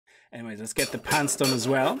Anyways, let's get the pants done as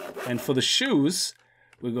well. And for the shoes,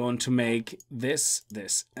 we're going to make this,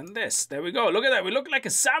 this, and this. There we go. Look at that. We look like a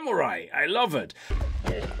samurai. I love it.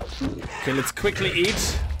 Okay, let's quickly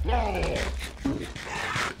eat. There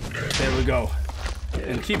we go.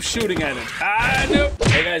 And keep shooting at it. Ah, no.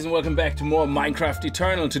 Hey guys, and welcome back to more Minecraft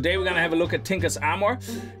Eternal. Today we're gonna have a look at Tinker's Armor.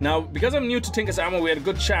 Now, because I'm new to Tinker's Armor, we had a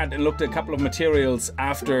good chat and looked at a couple of materials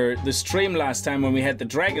after the stream last time when we had the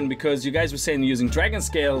dragon, because you guys were saying using dragon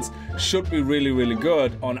scales should be really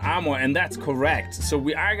good on armor, and that's correct. So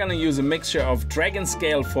we are gonna use a mixture of dragon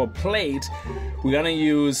scale for plate, we're gonna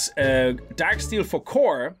use dark steel for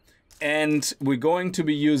core, and we're going to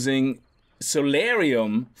be using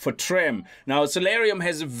Solarium for trim. Now, Solarium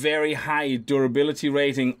has a very high durability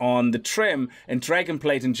rating on the trim, and Dragon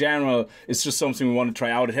Plate in general is just something we want to try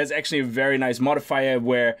out. It has actually a very nice modifier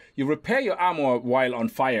where you repair your armor while on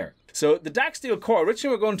fire. So the dark steel core,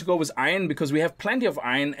 originally we're going to go with iron because we have plenty of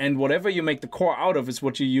iron, and whatever you make the core out of is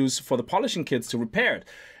what you use for the polishing kits to repair it.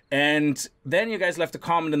 And then you guys left a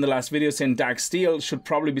comment in the last video saying dark steel should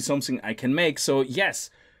probably be something I can make. So yes,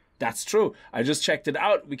 that's true. I just checked it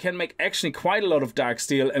out. We can make actually quite a lot of dark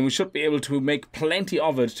steel, and we should be able to make plenty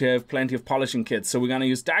of it to have plenty of polishing kits. So we're going to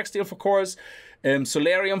use dark steel for cores,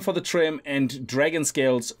 Solarium for the trim, and dragon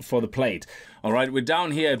scales for the plate. All right, we're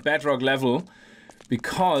down here at bedrock level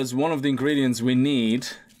because one of the ingredients we need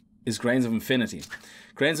is grains of infinity.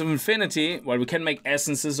 Grains of infinity, well, we can make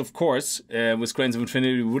essences, of course. With grains of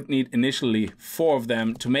infinity, we would need initially 4 of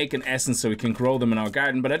them to make an essence so we can grow them in our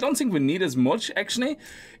garden. But I don't think we need as much, actually,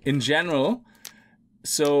 in general.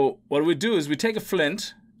 So what we do is we take a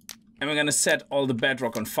flint, and we're going to set all the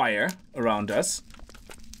bedrock on fire around us.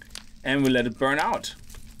 And we let it burn out.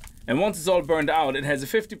 And once it's all burned out, it has a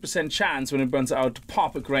 50% chance when it burns out to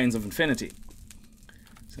pop a grains of infinity.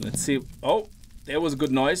 So let's see. Oh! There was a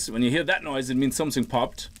good noise. When you hear that noise, it means something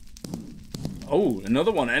popped. Oh,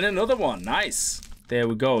 another one and another one. Nice. There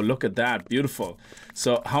we go. Look at that. Beautiful.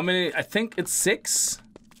 So how many? I think it's 6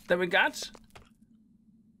 that we got.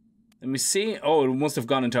 Let me see. Oh, it must have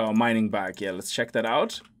gone into our mining bag. Yeah, let's check that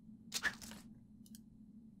out.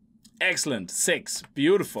 Excellent. 6.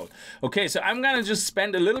 Beautiful. Okay, so I'm gonna just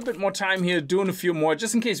spend a little bit more time here doing a few more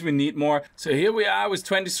just in case we need more. So here we are with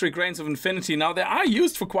 23 grains of infinity. Now they are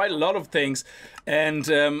used for quite a lot of things, and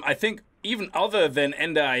I think even other than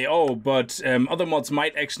Ender.io, but other mods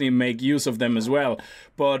might actually make use of them as well.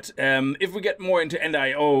 But if we get more into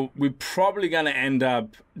Ender.io, we're probably gonna end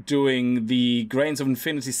up doing the grains of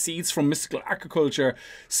infinity seeds from mystical agriculture,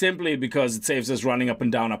 simply because it saves us running up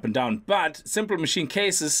and down, up and down. But simple machine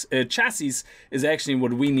cases, chassis, is actually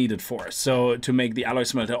what we need it for. So to make the alloy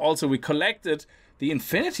smelter. Also, we collected the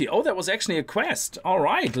infinity. Oh, that was actually a quest. All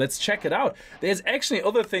right, let's check it out. There's actually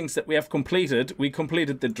other things that we have completed. We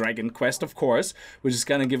completed the dragon quest, of course, which is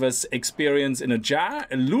going to give us experience in a jar,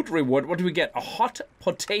 a loot reward. What do we get? A hot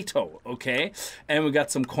potato, okay? And we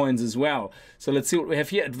got some coins as well. So let's see what we have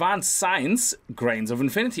here. Advanced science, grains of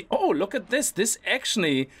infinity. Oh, look at this. This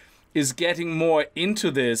actually is getting more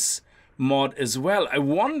into this mod as well. I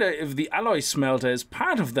wonder if the alloy smelter is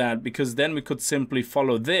part of that, because then we could simply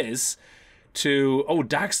follow this to, oh,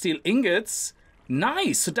 dark steel ingots.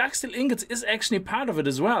 Nice. So dark steel ingots is actually part of it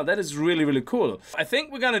as well. That is really cool. I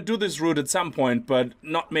think we're gonna do this route at some point, but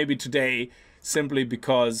not maybe today, simply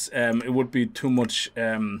because it would be too much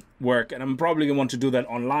work, and I'm probably gonna want to do that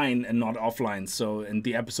online and not offline. So, and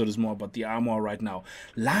the episode is more about the armor right now.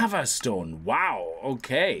 Lava stone. Wow.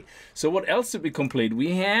 Okay. So what else did we complete?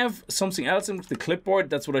 We have something else in the clipboard.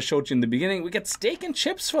 That's what I showed you in the beginning. We got steak and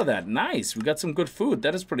chips for that. Nice. We got some good food.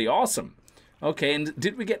 That is pretty awesome. Okay, and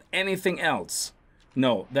did we get anything else?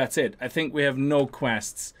 No, that's it. I think we have no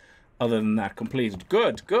quests other than that completed.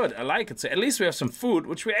 Good, good. I like it. So at least we have some food,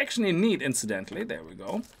 which we actually need, incidentally. There we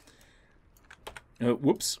go.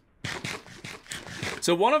 Whoops.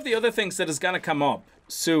 So one of the other things that is going to come up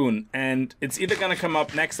soon, and it's either going to come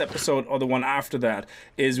up next episode or the one after that,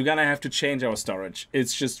 is we're going to have to change our storage.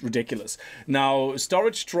 It's just ridiculous. Now,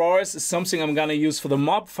 storage drawers is something I'm going to use for the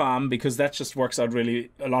mob farm, because that just works out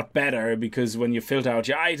really a lot better, because when you filter out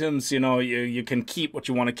your items, you know, you can keep what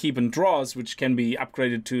you want to keep in drawers, which can be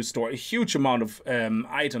upgraded to store a huge amount of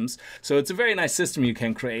items. So it's a very nice system you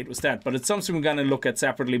can create with that, but it's something we're going to look at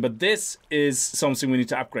separately. But this is something we need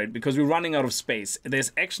to upgrade because we're running out of space.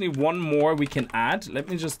 There's actually one more we can add. Let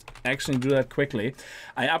me just actually do that quickly.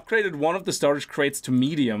 I upgraded one of the storage crates to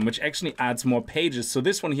medium, which actually adds more pages. So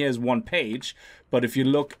this one here is 1 page, but if you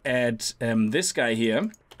look at this guy here,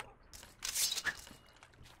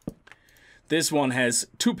 this one has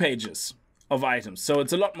 2 pages. of items. So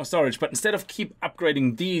it's a lot more storage, but instead of keep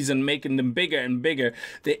upgrading these and making them bigger and bigger,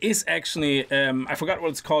 there is actually, I forgot what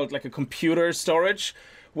it's called, like a computer storage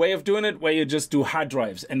way of doing it, where you just do hard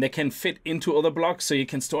drives and they can fit into other blocks, so you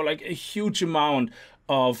can store like a huge amount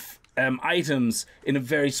of items in a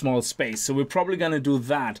very small space. So we're probably going to do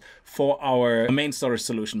that for our main storage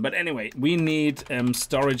solution. But anyway, we need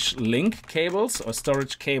storage link cables or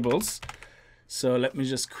storage cables. So let me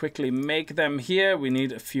just quickly make them here. We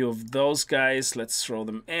need a few of those guys. Let's throw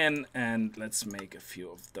them in and let's make a few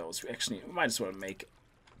of those. We actually might as well make,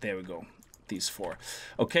 there we go, these 4.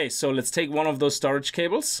 Okay, so let's take one of those storage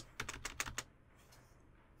cables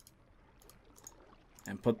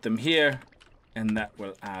and put them here, and that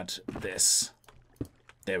will add this.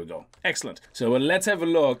 There we go. Excellent. So let's have a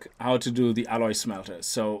look how to do the alloy smelter.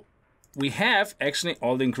 So we have actually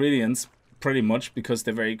all the ingredients pretty much, because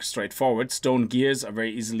they're very straightforward. Stone gears are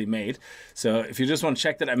very easily made. So if you just want to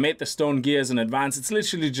check that, I made the stone gears in advance. It's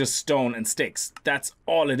literally just stone and sticks. That's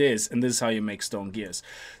all it is. And this is how you make stone gears.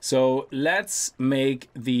 So let's make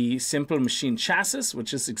the simple machine chassis,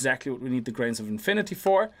 which is exactly what we need the grains of infinity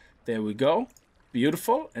for. There we go.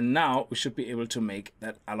 Beautiful. And now we should be able to make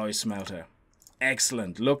that alloy smelter.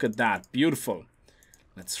 Excellent. Look at that. Beautiful.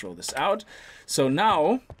 Let's throw this out. So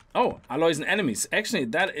now, oh, alloys and enemies. Actually,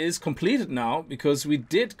 that is completed now, because we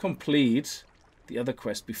did complete the other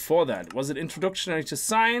quest before that. Was it introductory to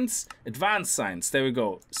science? Advanced science. There we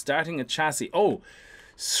go. Starting a chassis. Oh,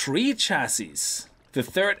 3 chassis. The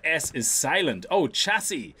third S is silent. Oh,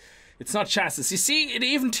 chassis. It's not chassis. You see, it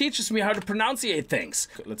even teaches me how to pronunciate things.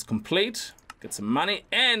 Let's complete. Get some money.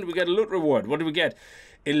 And we get a loot reward. What do we get?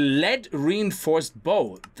 A lead reinforced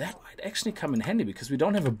bow. That might actually come in handy, because we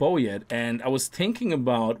don't have a bow yet. And I was thinking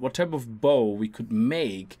about what type of bow we could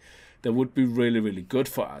make that would be really, really good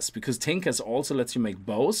for us, because Tinkers also lets you make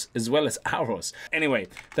bows as well as arrows. Anyway,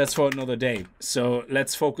 that's for another day. So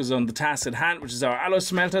let's focus on the task at hand, which is our alloy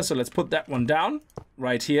smelter. So let's put that one down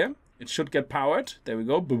right here. It should get powered. There we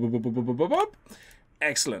go. Boop, boop, boop, boop, boop, boop, boop.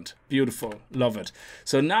 Excellent. Beautiful. Love it.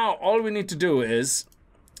 So now all we need to do is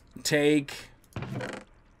take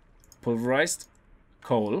pulverized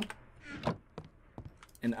coal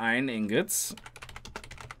and iron ingots.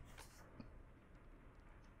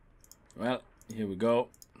 Well, here we go.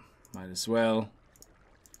 Might as well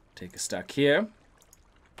take a stack here.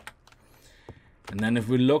 And then if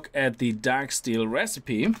we look at the dark steel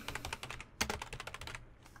recipe,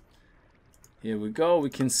 here we go. We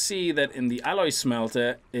can see that in the alloy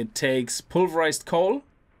smelter, it takes pulverized coal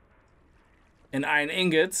and iron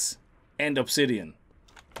ingots and obsidian.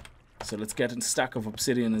 So let's get a stack of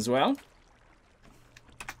obsidian as well.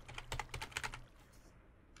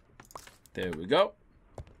 There we go.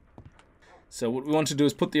 So what we want to do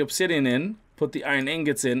is put the obsidian in, put the iron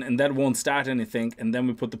ingots in, and that won't start anything, and then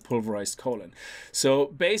we put the pulverized coal in. So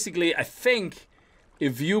basically, I think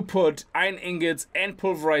if you put iron ingots and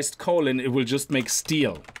pulverized coal in, it will just make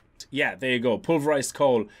steel. Yeah, there you go. Pulverized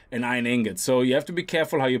coal and iron ingots. So you have to be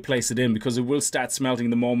careful how you place it in, because it will start smelting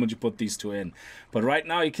the moment you put these 2 in. But right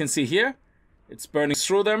now you can see here, it's burning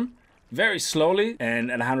through them very slowly. And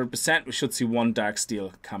at 100%, we should see 1 dark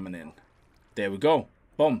steel coming in. There we go.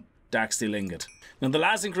 Boom. Dark steel ingot. Now the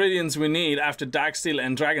last ingredients we need after dark steel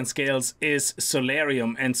and dragon scales is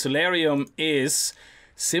solarium. And solarium is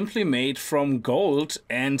simply made from gold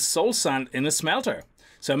and soul sand in a smelter.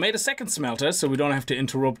 So I made a second smelter, so we don't have to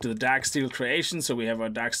interrupt the dark steel creation. So we have our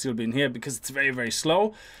dark steel bin here, because it's very, very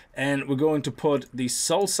slow. And we're going to put the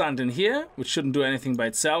soul sand in here, which shouldn't do anything by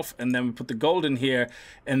itself. And then we put the gold in here,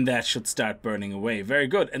 and that should start burning away. Very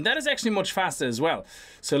good. And that is actually much faster as well.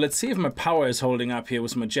 So let's see if my power is holding up here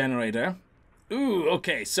with my generator. Ooh,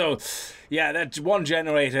 okay. So yeah, that 1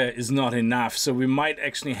 generator is not enough. So we might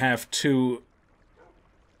actually have to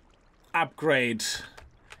upgrade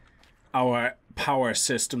our power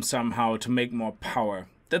system somehow to make more power.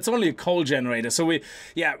 That's only a coal generator, so we're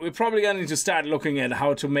probably going to need to start looking at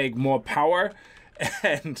how to make more power,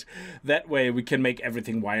 and that way we can make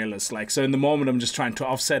everything wireless. Like, so in the moment I'm just trying to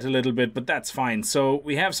offset a little bit, but that's fine. So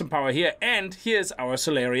we have some power here, and here's our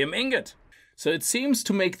solarium ingot. So it seems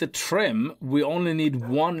to make the trim, we only need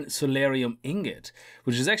 1 solarium ingot,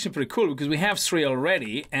 which is actually pretty cool, because we have 3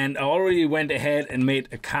 already, and I already went ahead and made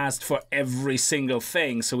a cast for every single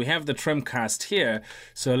thing. So we have the trim cast here.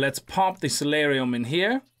 So let's pop the solarium in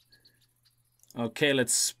here. Okay,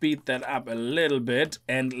 let's speed that up a little bit,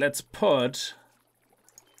 and let's put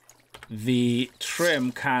the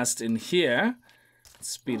trim cast in here.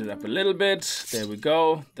 Speed it up a little bit. There we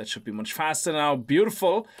go. That should be much faster now.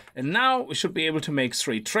 Beautiful. And now we should be able to make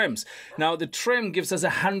 3 trims. Now the trim gives us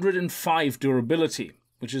 105 durability,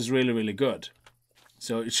 which is really, really good.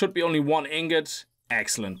 So it should be only 1 ingot.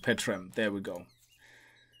 Excellent, per trim. There we go.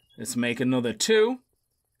 Let's make another 2.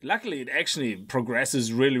 Luckily, it actually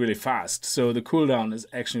progresses really, really fast. So the cooldown is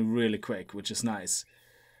actually really quick, which is nice.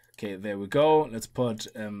 Okay, there we go. Let's put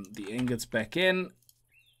the ingots back in.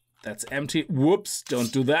 That's empty. Whoops,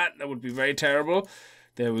 don't do that. That would be very terrible.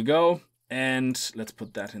 There we go. And let's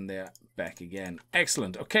put that in there back again.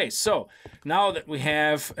 Excellent. Okay, so now that we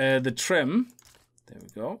have the trim, there we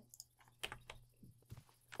go.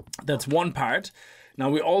 That's one part.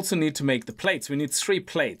 Now we also need to make the plates. We need 3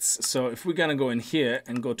 plates. So if we're going to go in here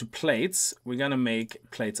and go to plates, we're going to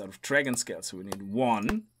make plates out of dragon scale. So we need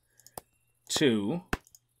 1, 2,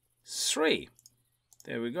 3.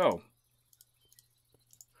 There we go.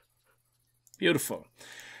 Beautiful.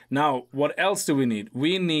 Now, what else do we need?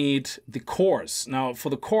 We need the cores. Now, for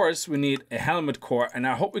the cores, we need a helmet core, and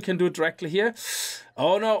I hope we can do it directly here.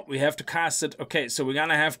 Oh no, we have to cast it. Okay, so we're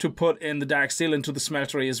gonna have to put in the dark steel into the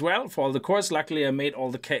smeltery as well for all the cores. Luckily, I made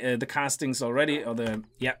all the castings already, or the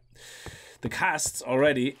casts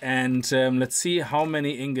already, and let's see how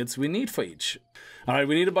many ingots we need for each. All right,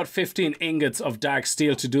 we need about 15 ingots of dark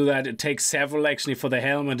steel to do that. It takes several actually for the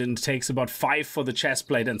helmet, and it takes about 5 for the chest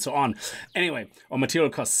plate and so on. Anyway, our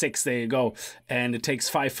material costs 6, there you go. And it takes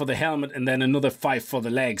 5 for the helmet and then another 5 for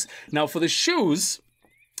the legs. Now for the shoes,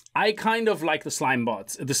 I kind of like the slime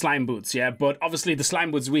boots, yeah, but obviously the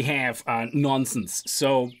slime boots we have are nonsense.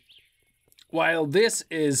 So while this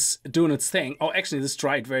is doing its thing, oh, actually this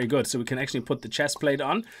dried very good. So we can actually put the chest plate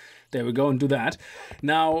on. There we go, and do that.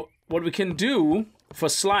 Now, what we can do for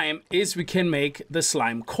slime is we can make the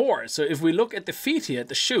slime core. So if we look at the feet here,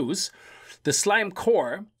 the shoes, the slime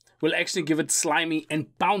core will actually give it slimy and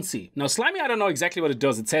bouncy. Now slimy, I don't know exactly what it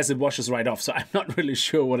does. It says it washes right off, so I'm not really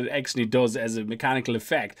sure what it actually does as a mechanical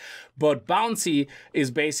effect. But bouncy is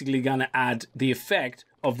basically gonna add the effect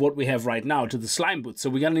of what we have right now to the slime boots. So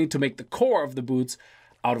we're gonna need to make the core of the boots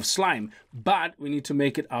out of slime, but we need to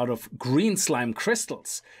make it out of green slime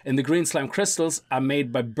crystals. And the green slime crystals are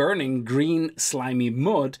made by burning green slimy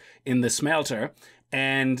mud in the smelter.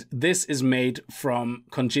 And this is made from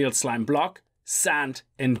congealed slime block, sand,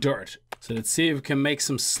 and dirt. So let's see if we can make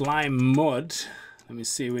some slime mud. Let me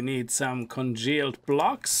see, we need some congealed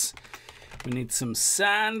blocks, we need some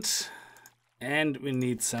sand, and we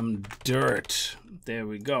need some dirt. There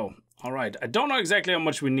we go. All right, I don't know exactly how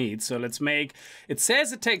much we need, so let's make, it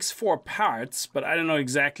says it takes 4 parts, but I don't know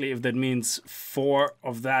exactly if that means 4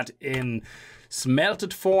 of that in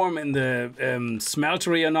smelted form in the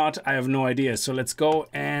smeltery or not. I have no idea. So let's go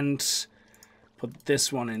and put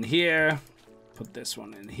this one in here, put this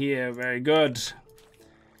one in here, very good.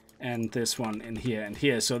 And this one in here and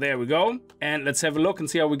here. So there we go. And let's have a look and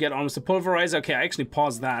see how we get on with the pulverizer. Okay, I actually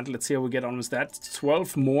paused that. Let's see how we get on with that.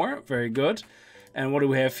 12 more, very good. And what do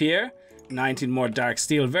we have here? 19 more dark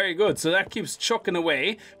steel. Very good. So that keeps chucking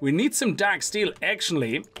away. We need some dark steel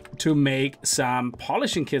actually to make some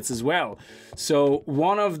polishing kits as well. So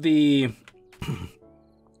one of the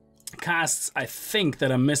casts I think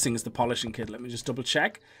that I'm missing is the polishing kit. Let me just double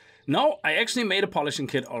check. No, I actually made a polishing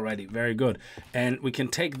kit already. Very good. And we can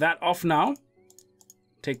take that off now.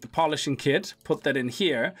 Take the polishing kit, put that in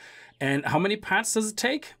here. And how many parts does it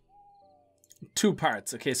take? 2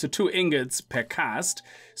 parts. Okay, so 2 ingots per cast.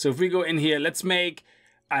 So if we go in here, let's make,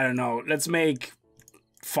 I don't know, let's make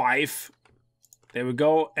 5. There we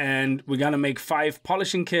go. And we're gonna make 5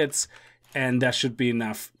 polishing kits, and that should be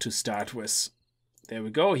enough to start with. There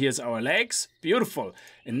we go. Here's our legs. Beautiful.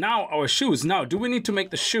 And now our shoes. Now, do we need to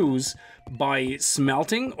make the shoes by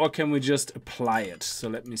smelting, or can we just apply it? So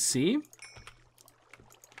let me see.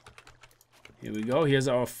 Here we go. Here's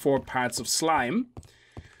our 4 parts of slime.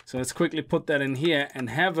 So let's quickly put that in here and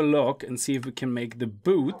have a look and see if we can make the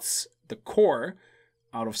boots, the core,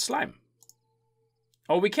 out of slime.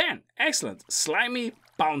 Oh, we can. Excellent. Slimy,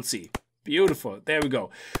 bouncy. Beautiful. There we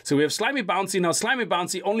go. So we have slimy, bouncy. Now, slimy,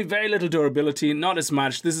 bouncy, only very little durability, not as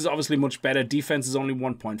much. This is obviously much better. Defense is only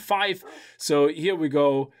 1.5. So here we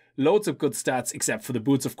go. Loads of good stats, except for the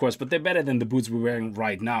boots, of course, but they're better than the boots we're wearing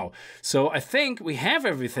right now. So I think we have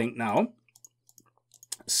everything now.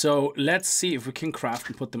 So let's see if we can craft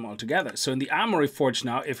and put them all together. So in the armory forge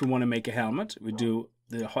now, if we want to make a helmet, we do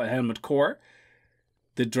the helmet core,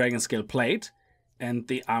 the dragon scale plate, and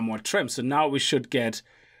the armor trim. So now we should get,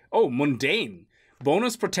 oh, mundane.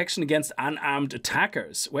 Bonus protection against unarmed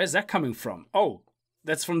attackers. Where's that coming from? Oh,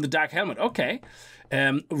 that's from the dark helmet. Okay.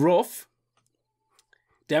 Rough.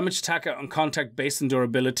 Damage attacker on contact based on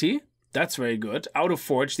durability. That's very good. Out of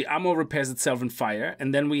forge, the armor repairs itself in fire.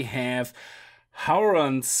 And then we have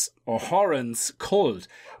Horan's Cold.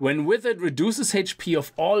 When withered, reduces HP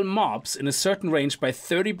of all mobs in a certain range by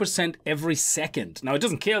 30% every second. Now, it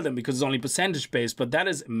doesn't kill them because it's only percentage based, but that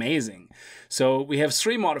is amazing. So we have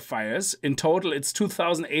 3 modifiers. In total, it's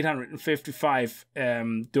 2,855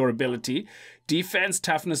 durability. Defense,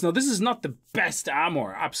 toughness. Now, this is not the best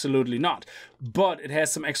armor. Absolutely not. But it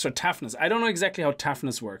has some extra toughness. I don't know exactly how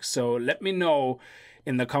toughness works. So let me know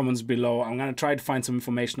in the comments below. I'm going to try to find some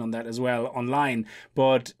information on that as well online.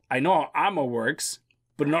 But I know how armor works,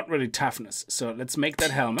 but not really toughness. So let's make that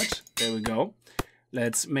helmet. There we go.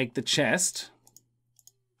 Let's make the chest.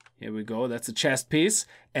 Here we go. That's a chest piece.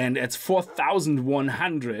 And it's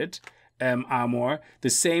 4,100 armor. The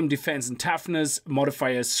same defense and toughness.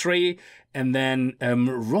 Modifier 3. And then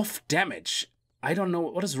rough damage. I don't know.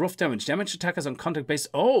 What is rough damage? Damage attackers on contact base.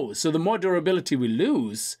 Oh, so the more durability we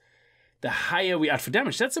lose, the higher we add for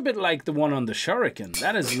damage. That's a bit like the one on the shuriken.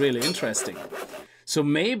 That is really interesting. So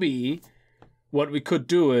maybe what we could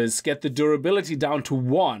do is get the durability down to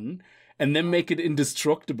 1 and then make it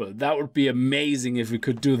indestructible. That would be amazing if we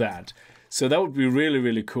could do that. So that would be really,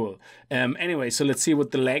 really cool. Anyway, so let's see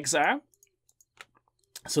what the legs are.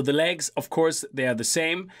 So the legs, of course, they are the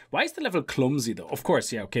same. Why is the level clumsy though? Of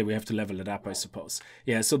course, yeah, okay, we have to level it up, I suppose.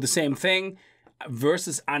 Yeah, so the same thing.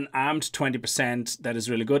 Versus unarmed 20%, that is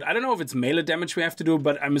really good. I don't know if it's melee damage we have to do,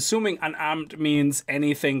 but I'm assuming unarmed means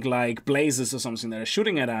anything like blazes or something that are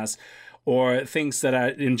shooting at us, or things that are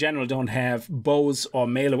in general don't have bows or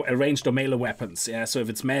melee, ranged or melee weapons. Yeah, so if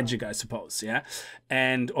it's magic, I suppose. Yeah,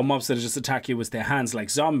 and or mobs that just attack you with their hands like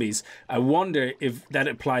zombies. I wonder if that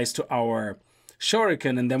applies to our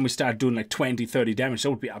shuriken, and then we start doing like 20-30 damage. That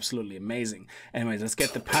would be absolutely amazing. Anyway, let's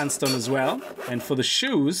get the pants done as well. And for the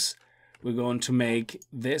shoes, we're going to make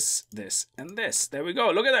this, this, and this. There we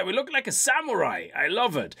go. Look at that. We look like a samurai. I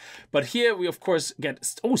love it. But here we, of course,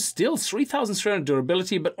 get, oh, still 3,300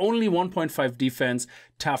 durability, but only 1.5 defense,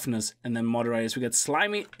 toughness, and then moderators. We get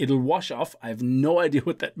slimy. It'll wash off. I have no idea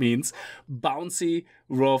what that means. Bouncy,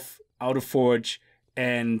 rough, out of forge,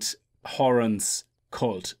 and Horan's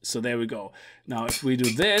Cold. So there we go. Now, if we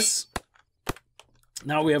do this,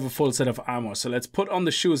 now we have a full set of armor. So let's put on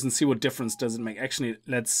the shoes and see what difference does it make. Actually,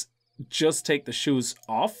 let's just take the shoes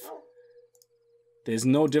off. There's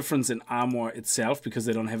no difference in armor itself because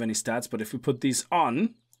they don't have any stats, but if we put these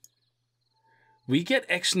on, we get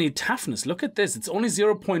actually toughness. Look at this. It's only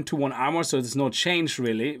 0.21 armor, so there's no change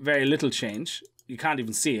really. Very little change. You can't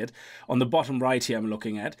even see it. On the bottom right here I'm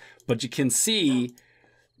looking at, but you can see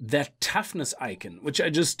that toughness icon, which I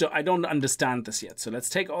don't understand this yet. So let's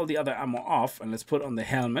take all the other armor off and let's put on the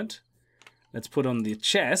helmet. Let's put on the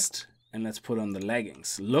chest. And let's put on the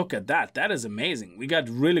leggings. Look at that. That is amazing. We got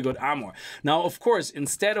really good armor. Now, of course,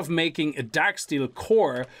 instead of making a dark steel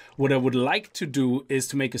core, what I would like to do is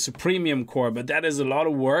to make a supremium core. But that is a lot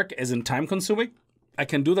of work, as in time consuming. I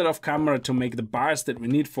can do that off camera to make the bars that we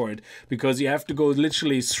need for it. Because you have to go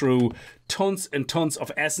literally through tons and tons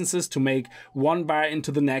of essences to make one bar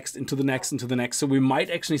into the next, into the next, into the next. So we might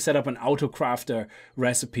actually set up an auto crafter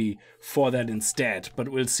recipe for that instead. But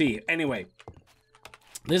we'll see. Anyway.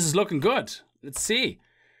 This is looking good. Let's see.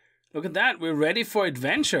 Look at that. We're ready for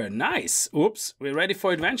adventure. Nice. Oops. We're ready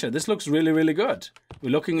for adventure. This looks really, really good.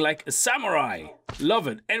 We're looking like a samurai. Love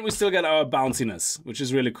it. And we still got our bounciness, which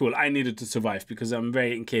is really cool. I needed to survive because I'm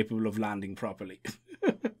very incapable of landing properly.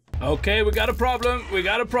 Okay, we got a problem. We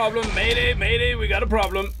got a problem. Mayday, mayday, we got a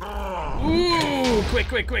problem. Ooh, quick,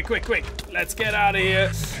 quick, quick, quick, quick. Let's get out of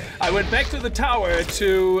here. I went back to the tower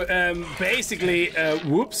to basically,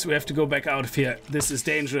 whoops, we have to go back out of here. This is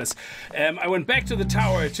dangerous. I went back to the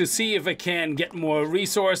tower to see if I can get more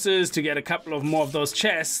resources, to get a couple of more of those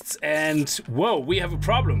chests. And whoa, we have a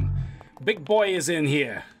problem. Big boy is in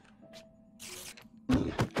here.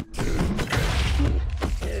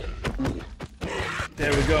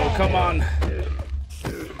 There we go, come on.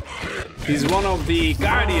 He's one of the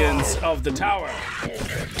guardians of the tower.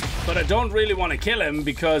 But I don't really want to kill him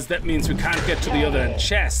because that means we can't get to the other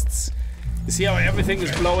chests. You see how everything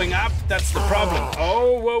is blowing up? That's the problem.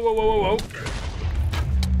 Oh, whoa, whoa, whoa, whoa, whoa.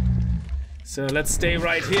 So let's stay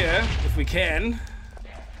right here if we can.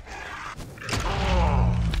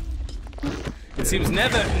 It seems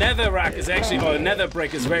netherrack is actually, or nether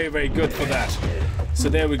brick is very, very good for that. So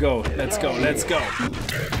there we go. Let's go. Let's go.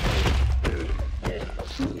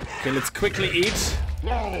 Okay, let's quickly eat.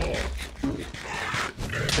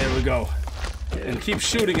 There we go. And keep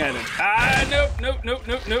shooting at it. Ah, nope, nope, nope,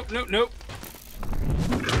 nope, nope, nope, nope.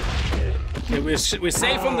 Okay, we're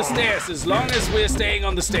safe on the stairs as long as we're staying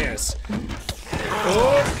on the stairs.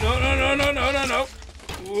 Oh, no, no, no, no, no, no, no.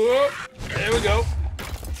 Whoa, there we go.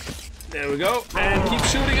 There we go. And keep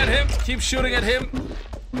shooting at him. Keep shooting at him.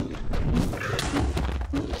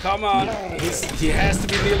 Come on. He has to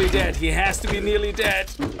be nearly dead. He has to be nearly dead.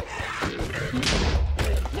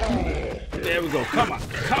 There we go. Come on.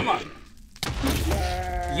 Come on.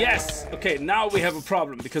 Yes. Okay, now we have a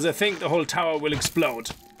problem because I think the whole tower will explode.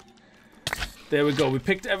 There we go. We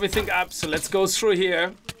picked everything up. So let's go through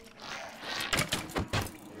here.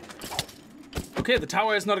 Okay, the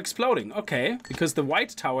tower is not exploding. Okay, because the white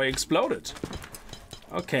tower exploded.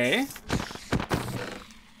 Okay.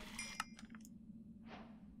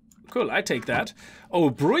 Cool, I take that. Oh,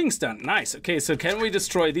 brewing stand. Nice. Okay, so can we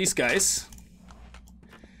destroy these guys?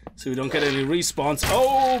 So we don't get any respawns.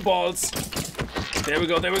 Oh, balls. There we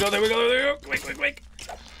go, there we go, there we go, there we go. Quick, quick, quick.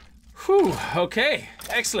 Whew, okay.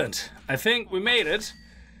 Excellent. I think we made it.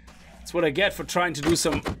 That's what I get for trying to do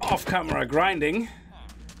some off-camera grinding.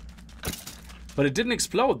 But it didn't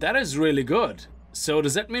explode. That is really good. So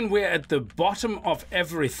does that mean we're at the bottom of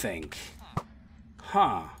everything?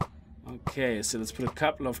 Huh. Okay, so let's put a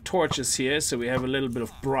couple of torches here so we have a little bit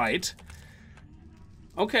of bright.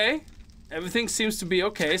 Okay. Everything seems to be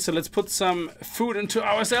okay. So let's put some food into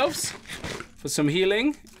ourselves for some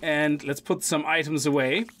healing. And let's put some items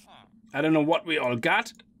away. I don't know what we all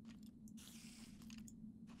got.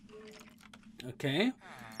 Okay.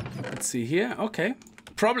 Let's see here. Okay.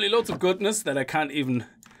 Probably loads of goodness that I can't even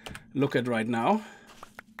look at right now.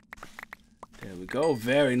 There we go.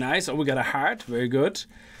 Very nice. Oh, we got a heart. Very good.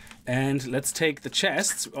 And let's take the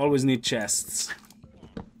chests. We always need chests.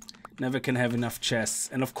 Never can have enough chests.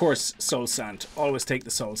 And of course, soul sand. Always take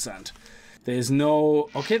the soul sand. There's no...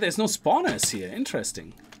 Okay, there's no spawners here.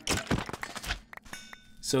 Interesting.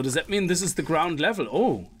 So does that mean this is the ground level?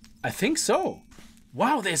 Oh, I think so.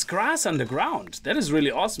 Wow, there's grass underground. That is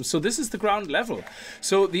really awesome. So this is the ground level.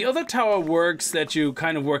 So the other tower works that you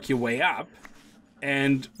kind of work your way up.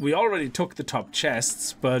 And we already took the top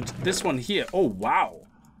chests, but this one here, oh wow.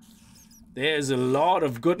 There's a lot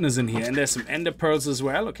of goodness in here. And there's some ender pearls as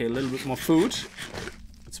well. Okay, a little bit more food.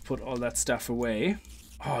 Let's put all that stuff away.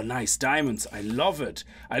 Oh, nice. Diamonds. I love it.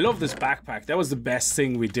 I love this backpack. That was the best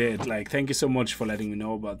thing we did. Like, thank you so much for letting me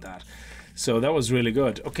know about that. So that was really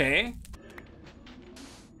good. Okay.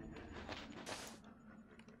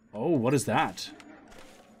 Oh, what is that?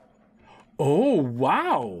 Oh,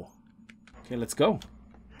 wow. Okay, let's go.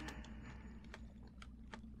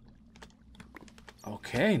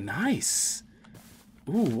 Okay, nice.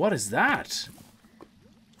 Ooh, what is that?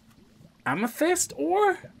 Amethyst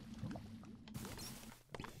ore?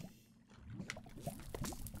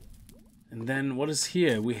 And then what is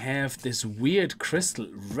here? We have this weird crystal,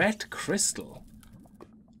 red crystal.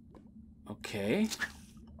 Okay.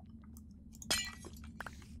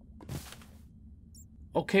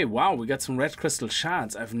 Okay, wow, we got some red crystal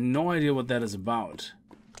shards. I have no idea what that is about.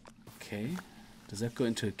 Okay. Does that go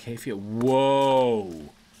into a cave here? Whoa.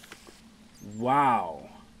 Wow.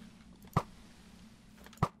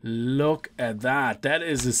 Look at that. That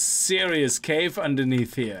is a serious cave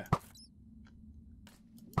underneath here.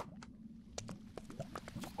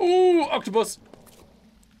 Ooh, octopus.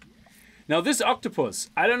 Now this octopus,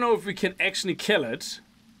 I don't know if we can actually kill it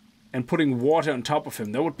and putting water on top of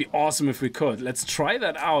him. That would be awesome if we could. Let's try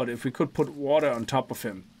that out, if we could put water on top of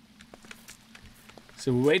him.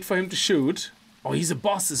 So we wait for him to shoot. Oh, he's a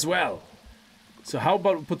boss as well. So how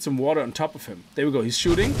about we put some water on top of him? There we go, he's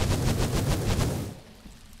shooting.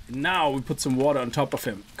 Now we put some water on top of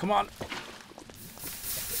him. Come on.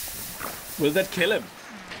 Will that kill him?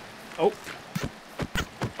 Oh.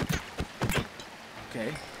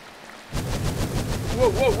 Okay. Whoa,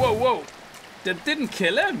 whoa, whoa, whoa. That didn't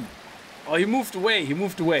kill him. Oh, he moved away. He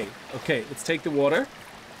moved away. Okay, let's take the water.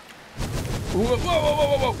 Whoa, whoa, whoa,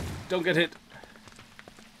 whoa, whoa, whoa. Don't get hit.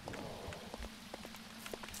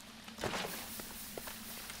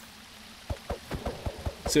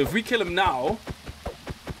 So if we kill him now...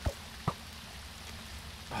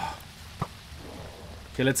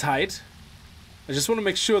 Okay, let's hide. I just want to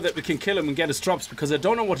make sure that we can kill him and get his drops, because I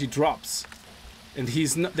don't know what he drops. And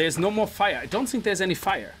there's no more fire. I don't think there's any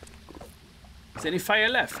fire. Is there any fire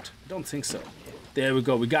left? I don't think so. There we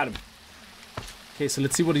go, we got him. Okay, so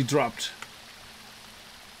let's see what he dropped.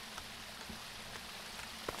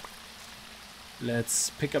 Let's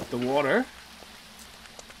pick up the water.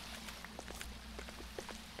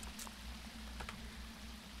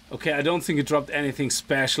 Okay, I don't think it dropped anything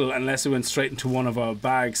special unless it went straight into one of our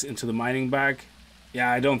bags, into the mining bag.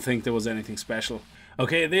 Yeah, I don't think there was anything special.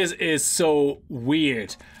 Okay, this is so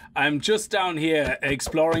weird. I'm just down here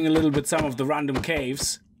exploring a little bit some of the random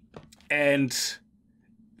caves and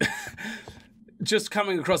just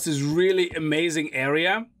coming across this really amazing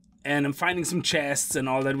area. And I'm finding some chests and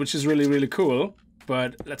all that, which is really, really cool.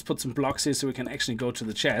 But let's put some blocks here so we can actually go to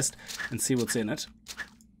the chest and see what's in it.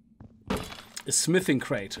 A smithing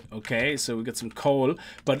crate. Okay, so we got some coal.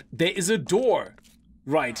 But there is a door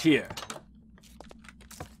right here.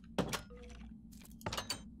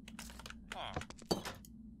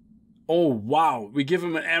 Oh, wow. We give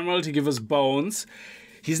him an emerald. He gives us bones.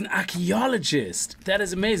 He's an archaeologist. That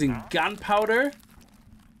is amazing. Gunpowder.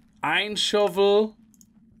 Iron shovel.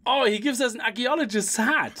 Oh, he gives us an archaeologist's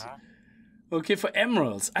hat. Okay, for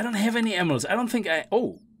emeralds. I don't have any emeralds. I don't think I...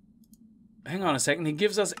 Oh. Hang on a second. He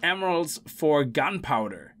gives us emeralds for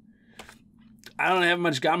gunpowder. I don't have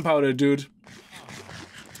much gunpowder, dude.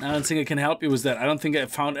 I don't think I can help you with that. I don't think I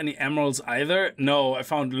found any emeralds either. No, I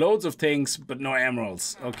found loads of things, but no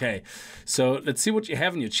emeralds. Okay, so let's see what you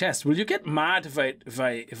have in your chest. Will you get mad if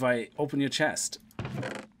I open your chest?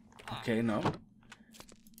 Okay, no.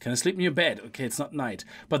 Can I sleep in your bed? Okay, it's not night.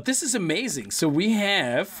 But this is amazing. So we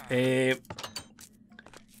have a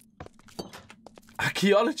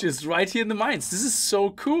archaeologist right here in the mines. This is so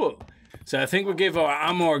cool. So I think we gave our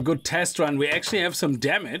armor a good test run. We actually have some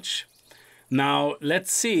damage. Now,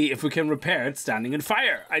 let's see if we can repair it standing in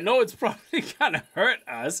fire. I know it's probably gonna hurt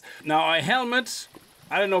us. Now, our helmet,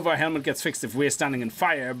 I don't know if our helmet gets fixed if we're standing in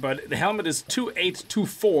fire, but the helmet is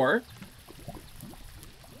 2824.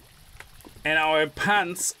 And our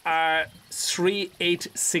pants are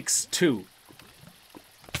 3862.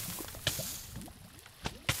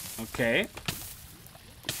 Okay.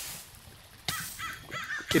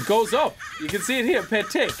 It goes up. You can see it here, per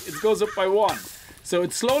tick. It goes up by 1. So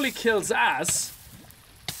it slowly kills us,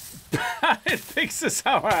 but it fixes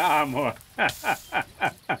our armor.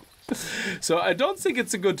 So I don't think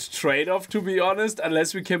it's a good trade-off, to be honest,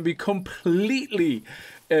 unless we can be completely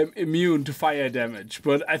immune to fire damage.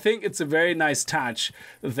 But I think it's a very nice touch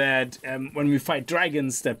that when we fight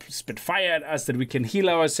dragons that spit fire at us, that we can heal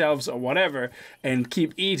ourselves or whatever and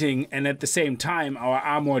keep eating, and at the same time our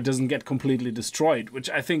armor doesn't get completely destroyed, which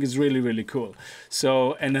I think is really, really cool.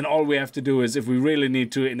 So, and then all we have to do is, if we really need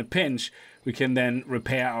to in a pinch, we can then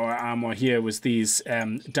repair our armor here with these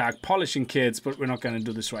dark polishing kits, but we're not going to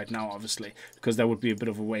do this right now, obviously, because that would be a bit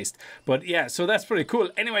of a waste. But yeah, so that's pretty cool.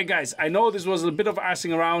 Anyway, guys, I know this was a bit of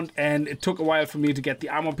arsing around, and it took a while for me to get the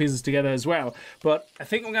armor pieces together as well. But I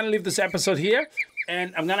think I'm going to leave this episode here,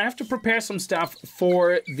 and I'm going to have to prepare some stuff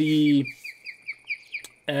for the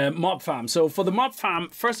mob farm. So for the mob farm,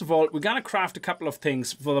 first of all, we're going to craft a couple of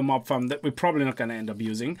things for the mob farm that we're probably not going to end up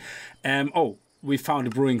using. We found a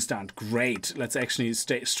brewing stand. Great. Let's actually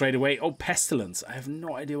stay straight away. Oh, pestilence. I have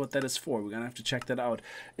no idea what that is for. We're going to have to check that out.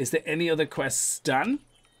 Is there any other quests done?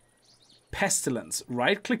 Pestilence.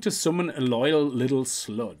 Right-click to summon a loyal little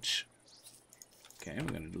sludge. Okay, we're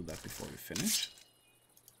going to do that before we finish.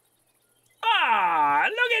 Ah,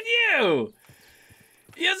 look at you.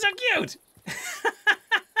 You're so cute.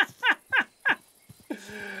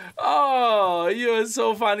 Oh, you're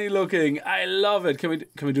so funny looking. I love it. Can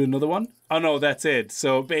we do another one? Oh no, that's it.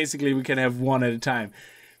 So basically we can have one at a time.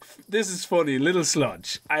 This is funny. Little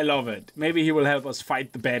sludge. I love it. Maybe he will help us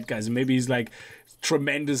fight the bad guys. Maybe he's like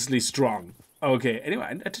tremendously strong. Okay, anyway,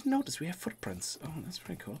 I didn't notice we have footprints. Oh, that's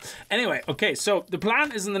pretty cool. Anyway, okay, so the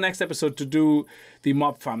plan is in the next episode to do the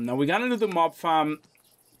mob farm. Now we're gonna do the mob farm.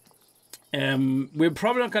 We're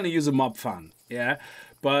probably not gonna use a mob farm, yeah?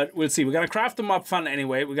 But we'll see. We're going to craft the mob fun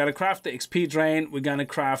anyway. We're going to craft the XP drain. We're going to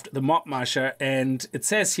craft the mob masher. And it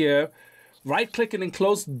says here, right-click an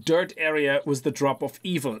enclosed dirt area with the drop of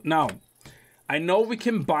evil. Now, I know we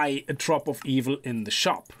can buy a drop of evil in the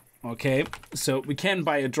shop. Okay, so we can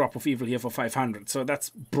buy a drop of evil here for 500. So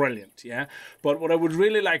that's brilliant, yeah? But what I would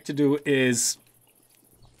really like to do is,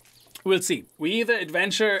 we'll see. We either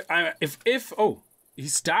adventure, oh,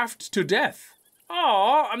 he's starved to death.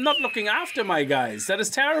 Oh, I'm not looking after my guys. That is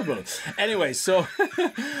terrible. Anyway, so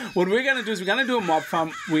what we're going to do is we're going to do a mob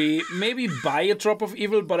farm. We maybe buy a drop of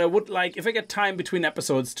evil, but I would like, if I get time between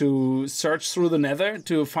episodes, to search through the nether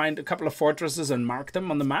to find a couple of fortresses and mark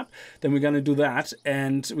them on the map. Then we're going to do that,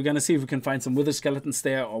 and we're going to see if we can find some wither skeletons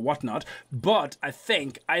there or whatnot. But I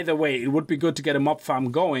think either way, it would be good to get a mob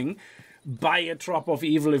farm going. Buy a drop of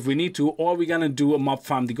evil if we need to, or we're going to do a mob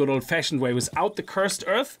farm the good old-fashioned way without the cursed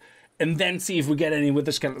earth, and then see if we get any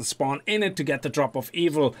wither skeleton spawn in it to get the drop of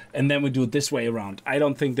evil, and then we do it this way around. I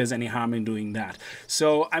don't think there's any harm in doing that.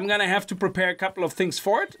 So I'm gonna have to prepare a couple of things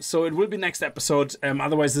for it, so it will be next episode.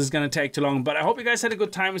 Otherwise this is gonna take too long, but I hope you guys had a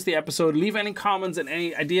good time with the episode. Leave any comments and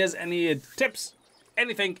any ideas, any tips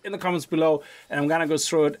anything in the comments below, and I'm gonna go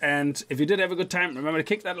through it. And if you did have a good time, remember to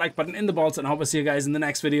kick that like button in the balls, and I hope I see you guys in the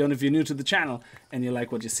next video. And if you're new to the channel and you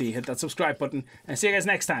like what you see, hit that subscribe button, and see you guys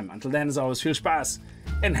next time. Until then, as always, viel Spaß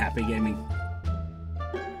and happy gaming.